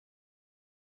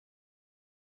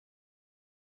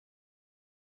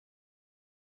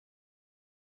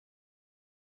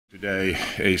Today,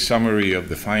 a summary of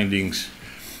the findings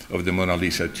of the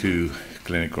MONALEESA-2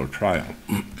 clinical trial.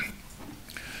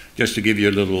 Just to give you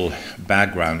a little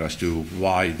background as to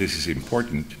why this is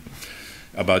important,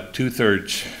 about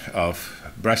 2/3 of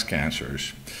breast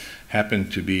cancers happen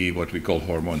to be what we call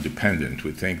hormone dependent.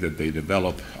 We think that they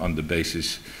develop on the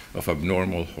basis of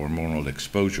abnormal hormonal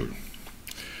exposure.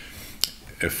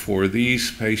 For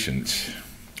these patients,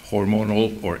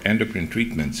 hormonal or endocrine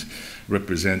treatments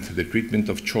represent the treatment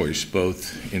of choice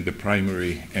both in the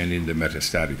primary and in the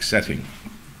metastatic setting.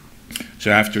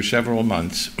 So after several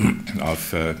months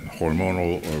of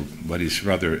hormonal, or what is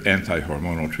rather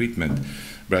anti-hormonal treatment,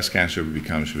 breast cancer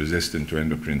becomes resistant to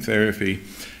endocrine therapy,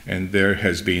 and there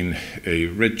has been a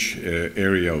rich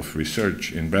area of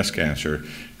research in breast cancer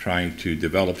trying to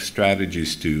develop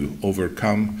strategies to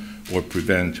overcome or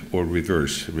prevent or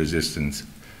reverse resistance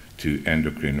to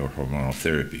endocrine or hormonal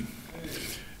therapy.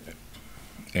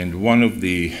 And one of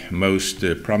the most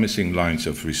promising lines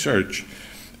of research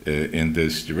in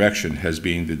this direction has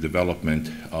been the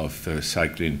development of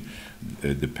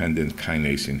cyclin-dependent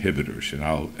kinase inhibitors, and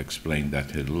I'll explain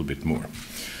that a little bit more.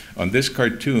 On this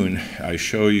cartoon, I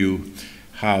show you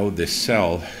how the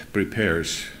cell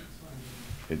prepares.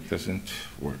 It doesn't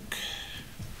work.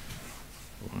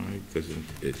 Why doesn't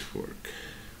it work?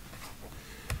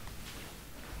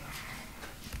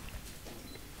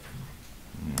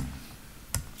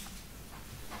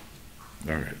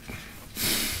 All right.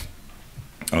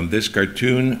 On this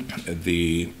cartoon,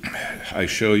 I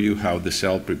show you how the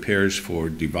cell prepares for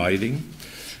dividing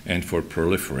and for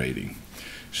proliferating.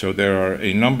 So there are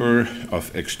a number of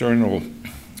external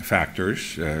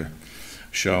factors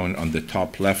shown on the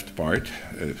top left part,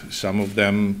 some of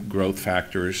them growth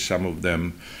factors, some of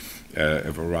them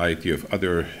a variety of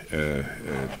other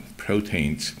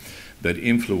proteins that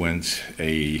influence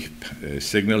a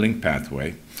signaling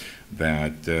pathway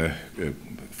that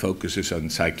focuses on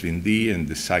cyclin D and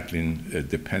the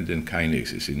cyclin-dependent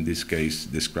kinases, in this case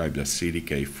described as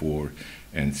CDK4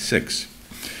 and 6.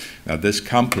 Now this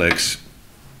complex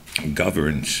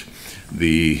governs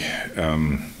the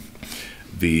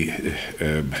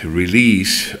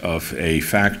release of a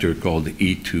factor called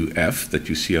E2F that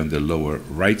you see on the lower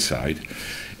right side,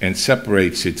 and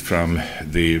separates it from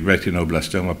the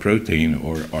retinoblastoma protein,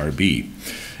 or RB.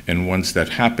 And once that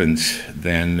happens,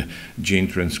 then gene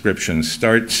transcription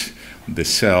starts. The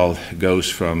cell goes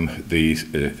from the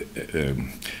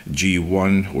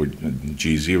G1 or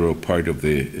G0 part of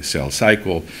the cell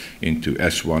cycle into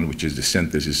S1, which is the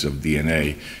synthesis of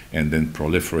DNA, and then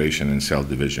proliferation and cell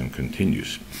division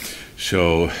continues.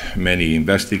 So many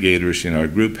investigators in our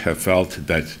group have felt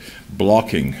that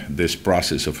blocking this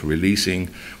process of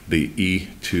releasing the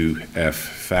E2F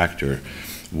factor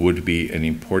would be an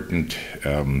important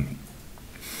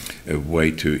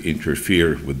way to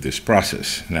interfere with this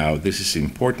process. Now, this is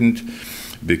important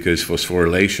because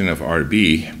phosphorylation of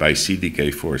RB by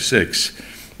CDK4/6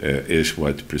 is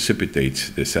what precipitates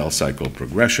the cell cycle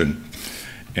progression,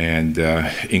 and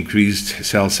increased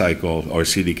cell cycle or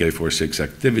CDK4/6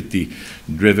 activity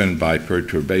driven by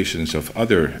perturbations of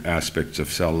other aspects of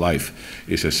cell life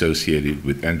is associated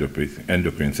with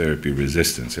endocrine therapy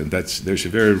resistance, and there's a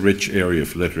very rich area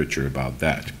of literature about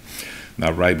that.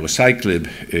 Now, Ribociclib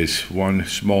is one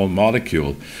small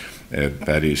molecule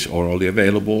that is orally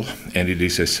available, and it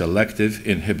is a selective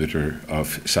inhibitor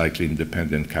of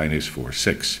cyclin-dependent kinase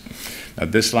 4/6. Now,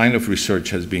 this line of research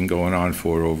has been going on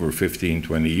for over 15,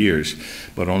 20 years,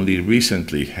 but only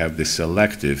recently have the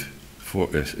selective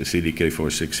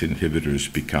CDK4/6 inhibitors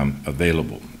become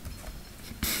available.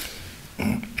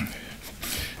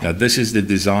 Now, this is the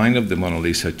design of the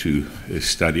MONALEESA-2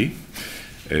 study.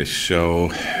 It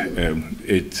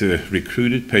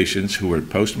recruited patients who were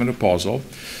post-menopausal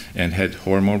and had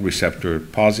hormone receptor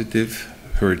positive,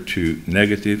 HER2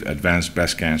 negative advanced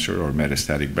breast cancer or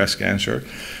metastatic breast cancer,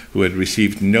 who had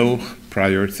received no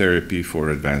prior therapy for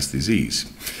advanced disease.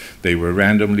 They were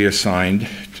randomly assigned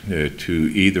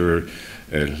to either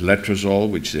Letrozole,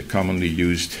 which is a commonly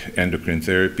used endocrine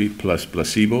therapy, plus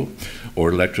placebo,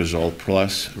 or Letrozole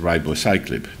plus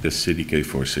Ribociclib, the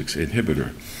CDK4/6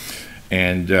 inhibitor.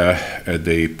 And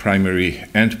the primary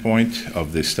endpoint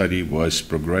of the study was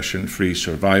progression-free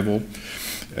survival,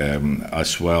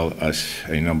 as well as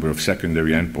a number of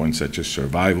secondary endpoints such as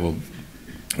survival,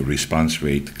 response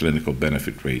rate, clinical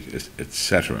benefit rate,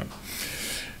 etc.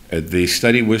 The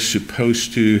study was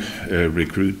supposed to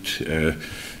recruit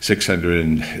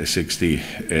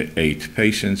 668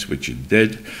 patients, which it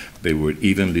did. They were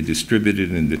evenly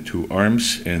distributed in the two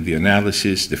arms, and the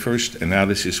first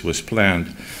analysis was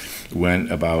planned when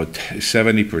about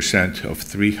 70% of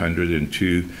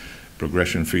 302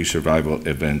 progression-free survival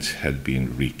events had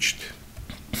been reached.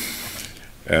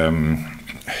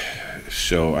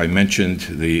 So I mentioned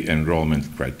the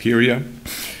enrollment criteria.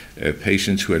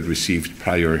 Patients who had received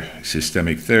prior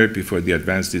systemic therapy for the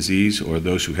advanced disease, or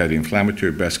those who had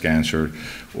inflammatory breast cancer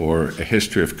or a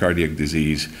history of cardiac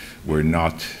disease, were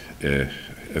not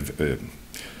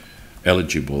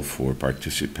eligible for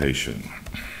participation.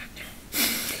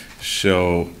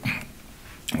 So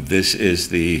this is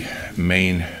the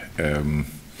main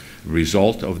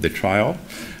result of the trial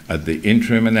at the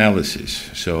interim analysis.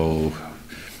 So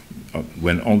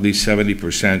when only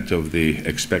 70% of the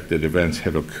expected events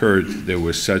have occurred, there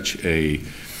was such a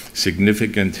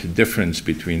significant difference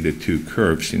between the two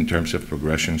curves in terms of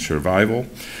progression survival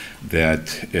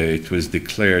that it was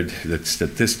declared that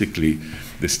statistically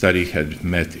the study had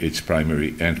met its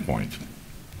primary endpoint.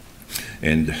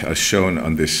 And as shown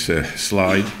on this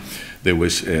slide, there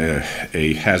was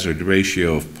a hazard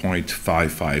ratio of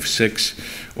 0.556,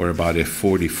 or about a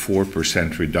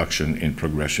 44% reduction in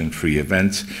progression-free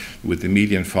events, with a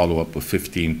median follow-up of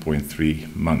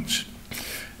 15.3 months.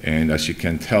 And as you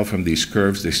can tell from these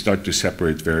curves, they start to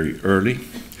separate very early,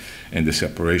 and the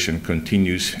separation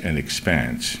continues and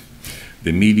expands.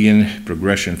 The median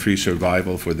progression-free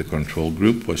survival for the control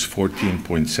group was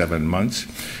 14.7 months,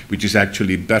 which is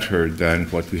actually better than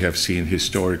what we have seen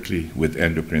historically with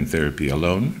endocrine therapy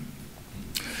alone.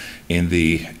 In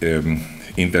the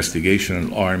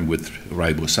investigational arm with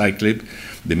Ribociclib,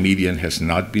 the median has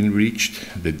not been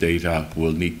reached. The data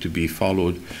will need to be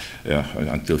followed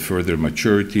until further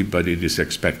maturity, but it is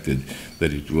expected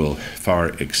that it will far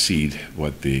exceed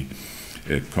what the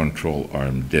control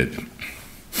arm did.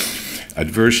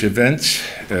 Adverse events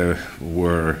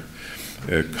were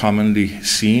commonly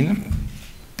seen,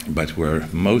 but were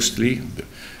mostly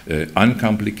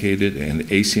uncomplicated and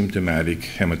asymptomatic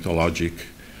hematologic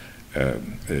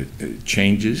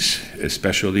changes,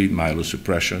 especially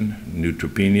myelosuppression,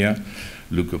 neutropenia,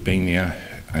 leukopenia,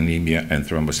 anemia, and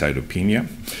thrombocytopenia.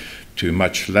 To a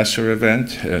much lesser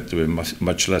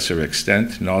much lesser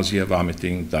extent, nausea,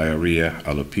 vomiting, diarrhea,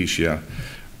 alopecia,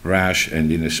 rash,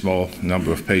 and in a small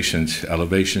number of patients,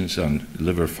 elevations on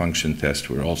liver function tests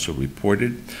were also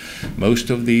reported.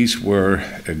 Most of these were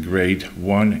grade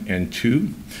 1 and 2.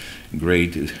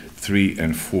 Grade 3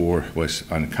 and 4 was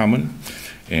uncommon,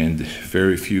 and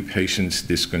very few patients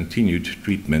discontinued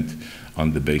treatment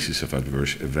on the basis of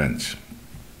adverse events.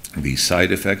 The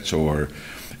side effects or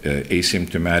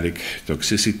asymptomatic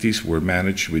toxicities were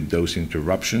managed with dose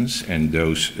interruptions and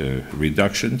dose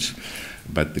reductions,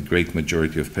 but the great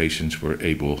majority of patients were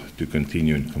able to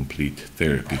continue and complete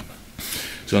therapy.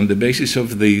 So on the basis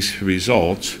of these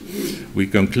results, we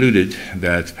concluded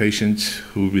that patients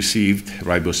who received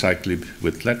ribociclib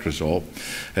with letrozole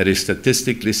had a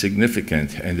statistically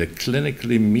significant and a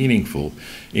clinically meaningful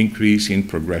increase in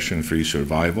progression-free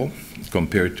survival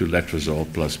compared to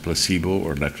letrozole plus placebo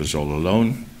or letrozole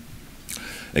alone,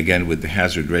 again with the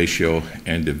hazard ratio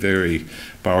and a very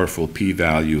powerful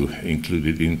p-value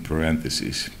included in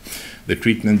parentheses. The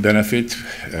treatment benefit,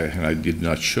 and I did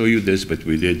not show you this, but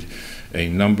we did a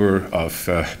number of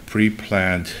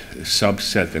pre-planned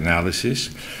subset analysis,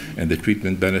 and the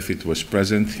treatment benefit was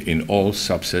present in all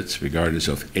subsets regardless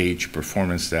of age,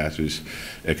 performance status,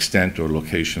 extent or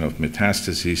location of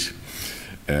metastases,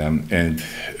 and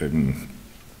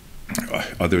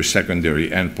other secondary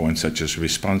endpoints such as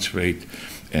response rate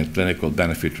and clinical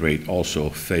benefit rate also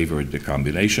favored the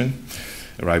combination.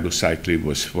 Ribociclib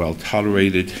was well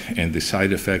tolerated, and the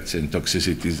side effects and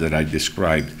toxicities that I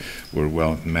described were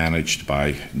well managed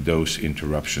by dose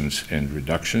interruptions and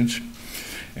reductions.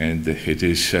 And it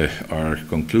is our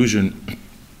conclusion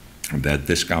that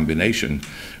this combination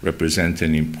represents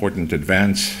an important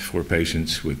advance for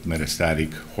patients with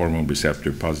metastatic hormone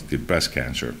receptor positive breast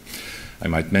cancer. I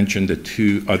might mention that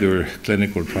 2 other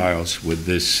clinical trials with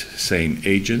this same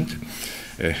agent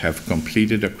have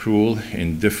completed accrual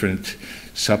in different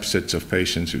subsets of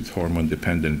patients with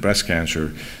hormone-dependent breast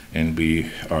cancer, and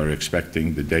we are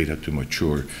expecting the data to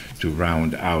mature to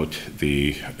round out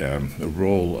the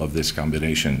role of this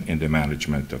combination in the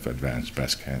management of advanced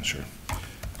breast cancer.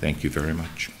 Thank you very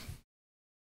much.